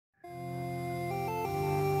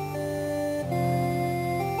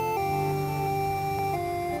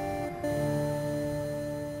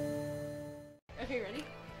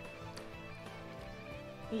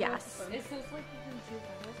Yes. It says like you can choose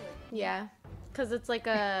one. Yeah. Because it's like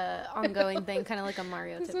a ongoing thing, kind of like a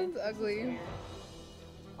Mario This type one's thing. ugly.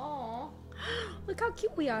 Aw, Look how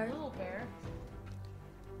cute we are. little bear.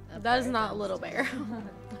 That is not a little bear.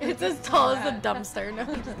 It's as tall as a dumpster. No, I'm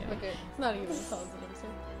just kidding. Okay. It's not even as tall as a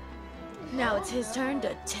dumpster. Now it's his turn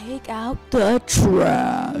to take out the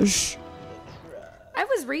trash. I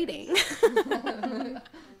was reading.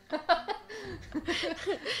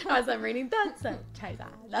 As I'm reading, that's a China.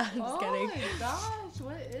 No, I'm just kidding. Oh my gosh,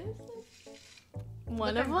 what is this?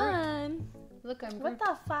 One Look, of I'm one. Look, I'm What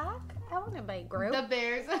the fuck? I want to buy group. The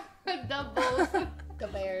bears. Doubles. the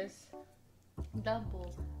bears.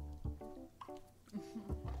 Doubles.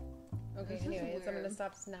 Okay, This is anyways, I'm gonna weird.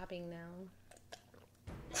 stop snapping now.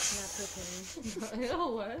 Snap pooping. Ew,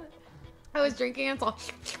 what? I was drinking and saw.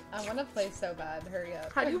 I want to play so bad. Hurry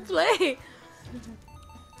up. How do you play?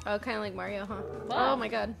 Oh, kind of like Mario, huh? Wow. Oh my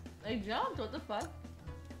god. I jumped, what the fuck?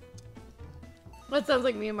 That sounds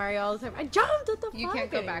like me and Mario all the time. I jumped at the You fuck.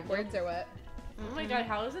 can't go backwards or what? Oh my god,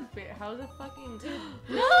 how is it bear? How is it fucking...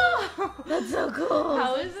 No! That's so cool.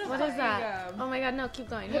 How is it What is fucking, that? Oh my god, no, keep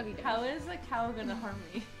going. What are you doing? How is a cow gonna harm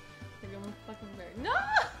me? Like I'm a fucking bear. No!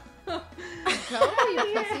 No,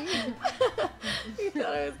 you pussy. You thought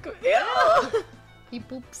I was cool. Ew! He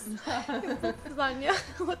poops. Lasagna.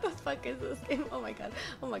 What the fuck is this game? Oh my god.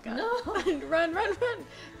 Oh my god. No. Run, run, run.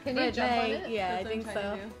 Can you jump on it? Yeah, I That's think what I'm so.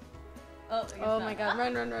 trying to do. Oh, I guess Oh not. my god.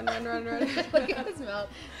 Run, run, run, run, run, run. Look at his mouth.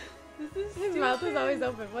 This is His mouth is always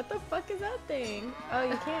open. What the fuck is that thing? Oh,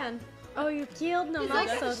 you can. Oh, you killed. No, He's that's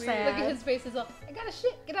like, so weird. sad. Look at his face is all, I got a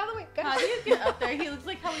shit. Get out of the way. How do you get up there? He looks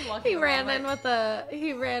like how we walk. He ran in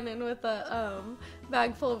with a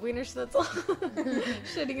bag full of wiener schnitzel,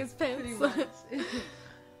 shitting his pants. Pretty much.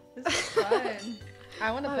 This is fun.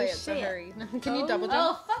 I want to Oh, play it, so shit. hurry. Can you Oh, double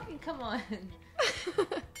jump? Oh, fucking come on.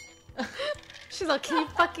 She's like, can you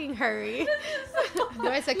fucking hurry? No,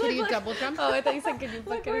 I said, can Look, you look. double jump? Oh, I thought you said, can you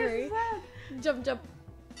Look, fucking where's hurry? his head? Jump, jump.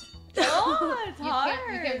 Oh, it's You hard.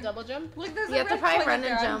 can't double jump? Look, there's You a have to red probably point run up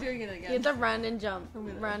and there. jump. I'm doing it You again. have to run and jump. I'm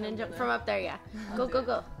gonna- Run I'm and jump gonna- from up there, yeah. I'll Go, do go, it.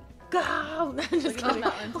 go. Go! I'm just Look at kidding. the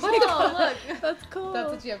mountains. Oh my God. Oh, look. That's cool. That's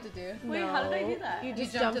what you have to do. Wait, how did I do that? You You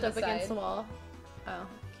just jumped jumped to up the against side. the wall. Oh,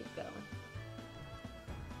 keep going.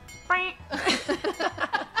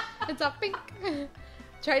 It's all pink.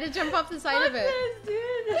 Try to jump off the side of it.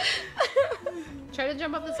 This, Try to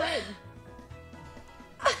jump off the side.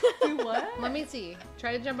 dude. Do what? Let me see.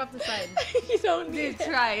 Try to jump off the side. You don't need Dude, it.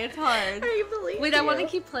 try. It's hard. I believe Wait, I want to you.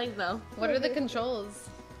 keep playing though. What are the controls?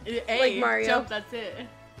 A, Like Mario. Jump, that's it.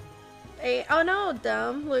 A, oh no,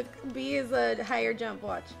 dumb. Look, B is a higher jump.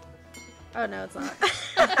 Watch. Oh no, it's not.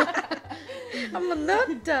 I'm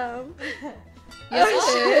not dumb. Yes,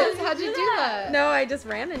 Oh, it is. How'd you do that? No, I just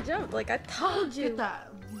ran and jumped. Like I told you. Get that.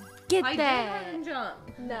 Get I did that. run and jump.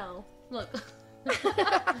 No. Look.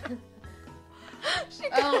 She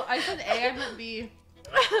Oh, I said A, I meant B.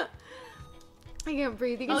 I can't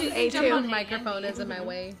breathe. You can Oh, do you A can jump too. on The A microphone and B. is in my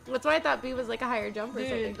way. That's why I thought B was like a higher jump or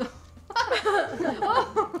Dude. something.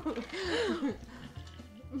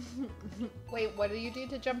 Wait, what do you do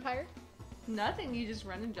to jump higher? Nothing, you just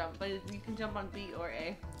run and jump, but you can jump on B or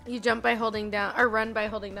A. You jump by holding down, or run by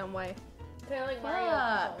holding down Y. Kind of like Mario.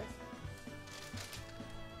 Fuck.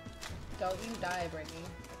 Don't you die, Brittany.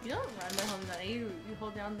 You don't run by holding that. You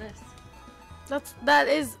hold down this. That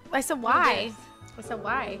is. I said Y. This. I said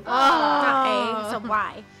Y. Oh. Not A. I said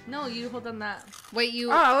Y. No, you hold on that. Wait, you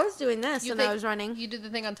Oh, I was doing this You and I think- was running. you did the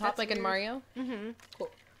thing on top That's like in weird. Mario? Mm-hmm. Cool.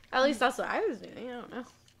 At least that's what I was doing. I don't know.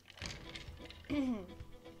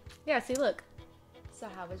 Yeah. See, look. So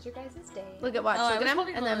how was your guys' day? Look at watch. Oh, I look was at him,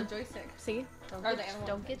 holding and on then the joystick. see. Don't, Or get, the animal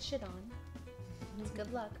don't thing. get shit on. It's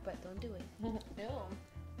good luck, but don't do it. Ew.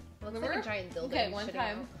 Looks Remember? like a giant dildo. Okay, you one shitting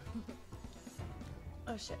time. out.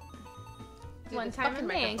 Oh shit. Dude, One this time fucking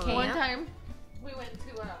in microphone. One Camp. time, we went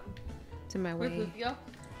to To my way. Refugio,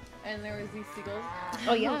 and there was these seagulls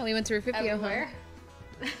Oh yeah, we went to Refugio. everywhere.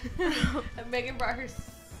 And Megan brought her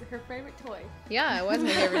favorite toy. Yeah, it was my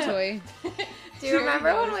favorite toy. Do you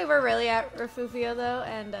remember when we were really at Refugio though?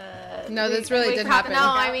 And No, this really we did caught, happen. No,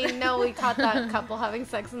 I mean no, we caught that couple having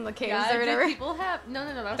sex in the caves Yeah, or did whatever. people have? No,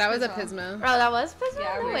 That was a Pismo. Pismo. Oh, that was Pismo?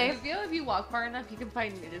 Yeah, No way. Refugio. If you walk far enough, you can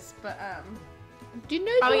find nudist. But Do you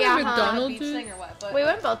know Oh, where yeah, huh? McDonald's beach is? thing or what? But We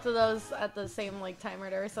went both of those at the same like time or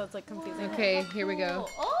whatever, so it's like confusing. Okay, here we go.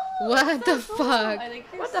 Oh, What that's the so cool. fuck? I think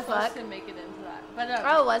you're What the supposed fuck? to make it into that. But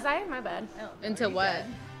Oh, was I? My bad. I don't know. Into You what? did.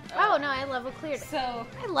 Oh no, I level cleared. So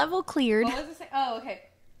I level cleared. what was it saying? Oh, okay.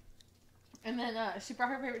 And then she brought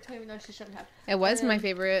her favorite toy, even though she shouldn't have. It was And my then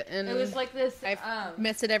favorite, and It was like this I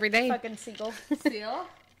miss it every day. Fucking seagull. seal.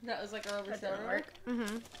 That was like a rubber That soda. didn't work.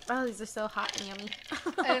 Mm-hmm. Oh, these are so hot and yummy.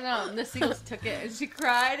 I don't know. And the seagulls took it, and she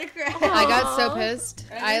cried and cried. I got so Aw. pissed.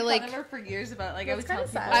 And I made like. fun of her for years about it. Like I That's was telling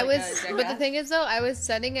kinda people. sad. I like, was, a but the jackass. thing is though, I was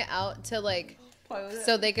setting it out to like, Play with it.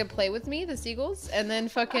 so they could play with me, the seagulls, and then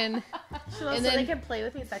fucking, So And they then- can play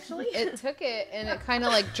with me sexually? it took it and it kind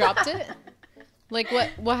of like dropped it. Like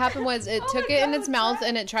what happened was it Oh took my it in God, its mouth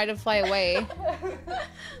and it tried to fly away.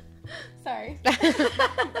 Sorry.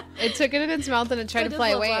 It took it in its mouth and it tried I to just fly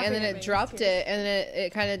love away and laughing then at it Megan's dropped tears. it and then it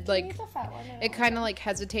kind of like it kind of like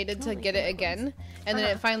hesitated to get it again and then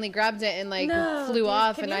it finally grabbed it and like No, flew dude,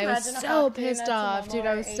 off can and you I was imagine so how doing pissed that to off, Momo dude.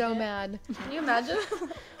 I or was so Agent? mad. Can you imagine?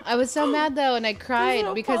 I was so mad though and I cried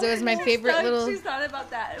little because it was my pony. favorite little. She's thought about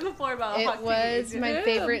that before about It Hawk was King. my Yeah.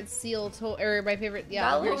 favorite seal or my favorite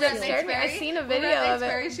That little seal. bit scared me. I seen a video of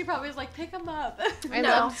it. She probably was like, pick him up. I No.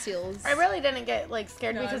 loved seals. I really didn't get like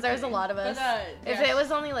scared No, because I'm there's a kidding. lot of us. But, If yeah. it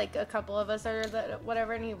was only like a couple of us or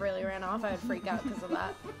whatever, and he really ran off, I'd freak out because of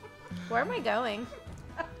that. Where am I going?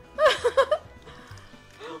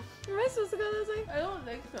 Am I supposed to go this way? I don't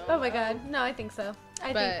think so. Oh my god, no, I think so.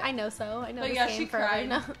 I But- think I know so. I know But this yeah, game she forever. cried.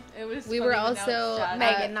 No. It was. We funny, were but now also it's sad.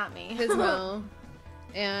 Megan, not me. Pismo.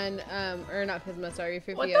 And or not Pismo, sorry,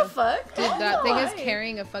 Fufio. What the fuck? Dude, that thing is Why?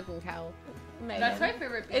 carrying a fucking cow. Megan. That's my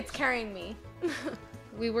favorite. Beach. It's carrying me.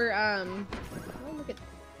 We were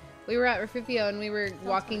we were at Refugio and we were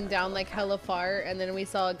walking down like hella far and then we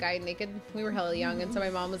saw a guy naked. We were hella young and so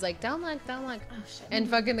my mom was like, "Don't look, don't look." Oh shit. And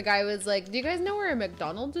fucking the guy was like, "Do you guys know where a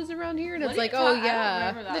McDonald's is around here?" And What it's are like, you "Oh ta- I don't yeah."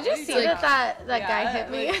 remember that. Did What you are see talking that about? that Yeah, guy I hit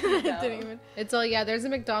me? like, no. Didn't even. It's all yeah, there's a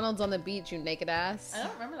McDonald's on the beach, you naked ass. I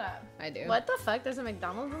don't remember that. I do. What the fuck? There's a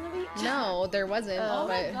McDonald's on the beach? No, there wasn't. Oh Oh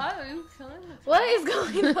my but god, are you killing me? What is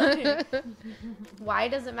going on? Why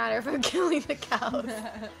does it matter if I'm killing the cows?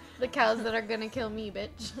 The cows that are gonna kill me,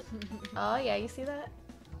 bitch. Oh yeah, you see that?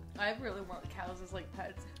 I really want cows as like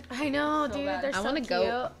pets. I know, So dude. bad. They're I so want a cute.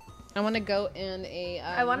 goat. I want to go in a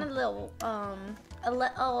I want a little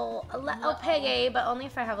piggy, but only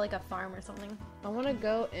if I have like a farm or something. I want to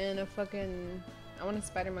go in a fucking I want a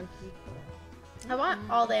spider monkey. I want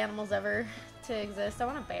all the animals ever to exist. I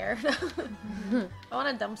want a bear. I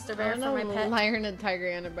want a dumpster I bear want for my a pet. lion, a tiger,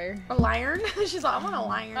 and a bear. A lion? She's like, I want a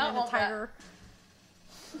lion I and a want that. tiger.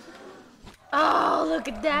 Oh, look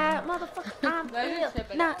at that, motherfucker! I'm Let her ill,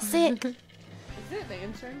 tip it. not sick. Is it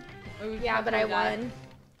Megan's turn? Or we Yeah, just but I played that? won.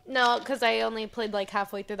 No, because I only played like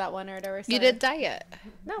halfway through that one or whatever. So You did diet.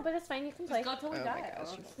 No, but it's fine. You can play. Just go till we Oh die. my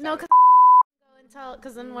gosh. No, because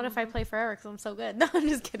because then what if I play forever? Because I'm so good. No, I'm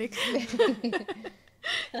just kidding.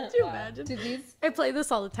 Could you imagine? Did these? I play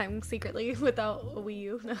this all the time secretly without a Wii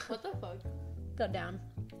U. No. What the fuck? Go down.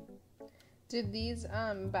 Did these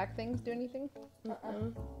back things do anything?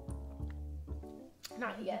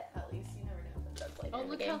 Not yet, at least. You never know if it does later Oh, in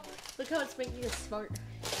the look how it's making us smart.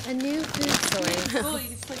 A new food source. Oh, you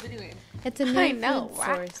just play video game. It's a new I know, food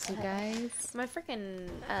right? source, you guys. My freaking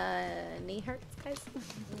knee hurts, guys.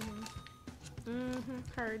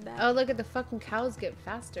 Heard that. Oh, look at the fucking cows get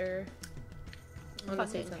faster. I wanna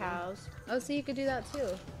say Fucking something. cows. Oh, so you could do that too.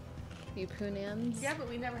 You poonans. Yeah, but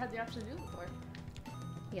we never had the option to do it before.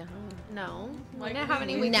 Yeah. No. We Like, didn't have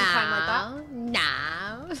any we- weekly time like that.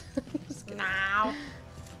 No. Just kidding. No.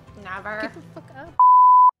 Never. Get the fuck up.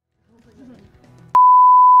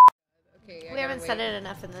 Okay. We haven't said it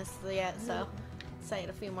enough in this yet, so say it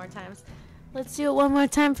a few more times. Let's do it one more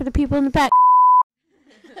time for the people in the back.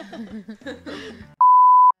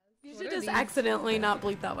 You What should are just these? accidentally not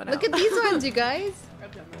bleep that one out. Look at these ones, you guys.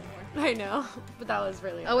 I've done that before. I know, but that was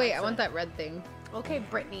really. Oh wait, I accident. want that red thing. Okay,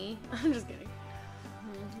 Brittany. I'm just kidding.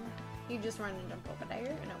 You just run and jump over there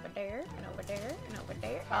and over there and over there and over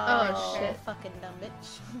there. Oh, shit. Fucking dumb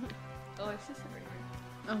bitch. Oh, I see something right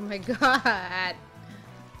Oh my god.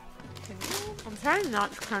 I'm trying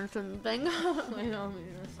not to crunch something. here. I know. I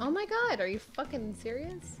mean, Oh my god, are you fucking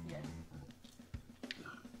serious? yes.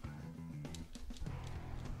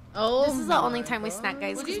 Oh. This is the only my time we snack,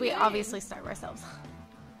 guys, What are because you we doing? obviously starve ourselves.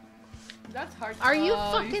 That's hard. Are you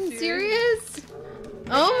Oh, fucking serious?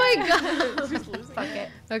 Oh my god. She's losing. Fuck it.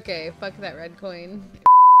 Okay, fuck that red coin.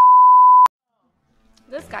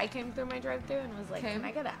 This guy came through my drive-thru and was like, Okay. "Can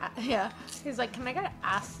I get yeah?" He's like, "Can I get an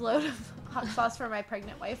ass load of hot sauce for my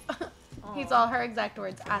pregnant wife?" He's all her exact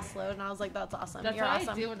words, "ass load," and I was like, "That's awesome. That's You're what awesome."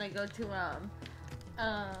 I do when I go to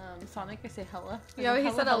Sonic. I say hella. I You know, go, he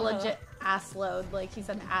 "Hella, said a hella, legit ass load, like he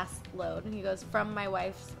said ass load, and he goes from my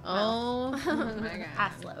wife's Oh mouth. my god.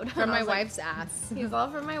 ass load From And I my was like, wife's ass. He's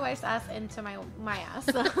all from my wife's ass into my ass.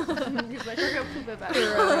 hella." He's like, we're gonna poop it back.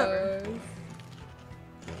 Gross.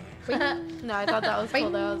 No, I thought that was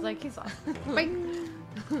cool though. I was like, he's awesome. Bing.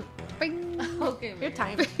 Bing. Okay, Your man.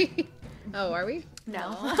 time. Oh, are we?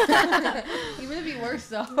 No. Even if it worse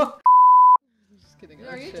though. Just kidding.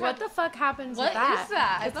 Are you What the fuck happens What with that? is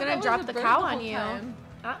that? I It's thought gonna that drop was a the bird cow the on whole you. time.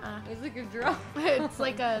 It's like a drone. It's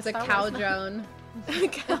like a It's a Star cow Wars. drone.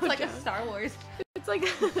 Cow It's like a drone. Star Wars. It's like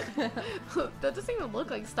that doesn't even look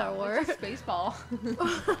like Star Wars. It's a space ball.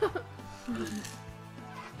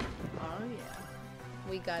 Oh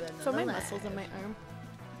We got another. So my leg. muscles in my arm.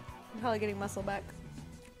 I'm probably getting muscle back.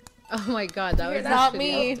 Oh my god, that Hear was that? not Not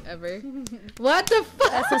me me. ever. What the fuck?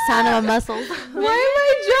 That's the sound of a muscle. Why am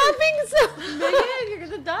I dropping so? Megan, you're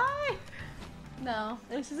gonna die. No.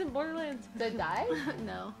 This isn't Borderlands. Did I die?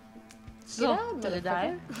 No. Get out, Did it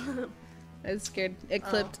die? I was scared. It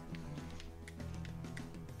clipped.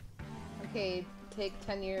 Okay, take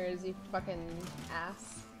 10 years, you fucking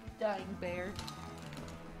ass. Dying bear.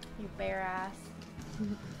 You bare ass.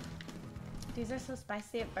 These are so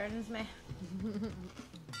spicy it burns me.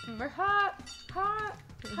 We're hot, hot,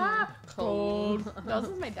 hot. Cold. That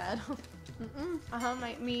was my dad.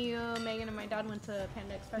 Me, you, Megan, and my dad went to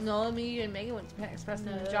Panda Express. No, me and Megan went to Panda Express,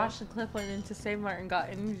 No. and Josh and Cliff went into Save Mart and got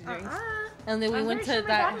energy drinks. Uh-uh. And then we I'm went pretty to sure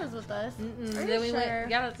that. my dad was with us. Mm-mm. Are Then you we sure? went.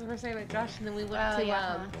 Yeah, that's the first time I met Josh, and then we went Oh, to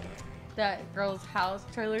yeah, huh. that girl's house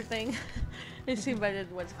trailer thing, and she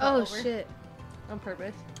invited what's Oh called over shit. on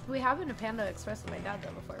purpose. We have been to Panda Express with my dad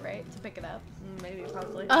though before, right? To pick it up. Maybe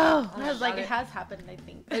probably. Oh, Oh, I was like, got it it. has happened, I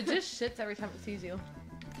think. It just shits every time it sees you.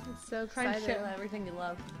 I'm so Trying to excited. shit on everything you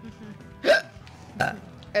love.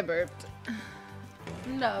 I burped.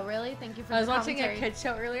 No, really? Thank you for I was the watching a commentary. kids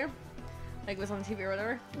show earlier, like it was on TV or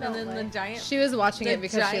whatever, No and then way. the giant. She was watching The it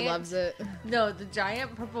because she giant- loves it. No, the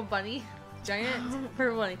giant purple bunny. Giant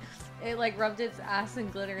purple bunny. It like rubbed its ass in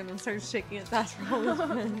glitter and then started shaking its ass for all its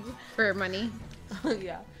friends. For money.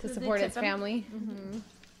 Yeah. To Did they support tip its them? family.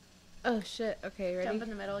 Oh shit. Okay, ready? Jump in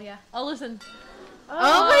the middle, yeah. Oh, listen.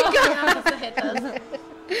 Oh my god! You're not supposed to hit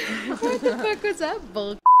those. What the fuck was that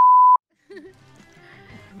bull?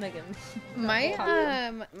 Megan. My She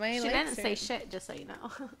legs didn't say are- shit, just so you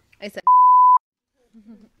know.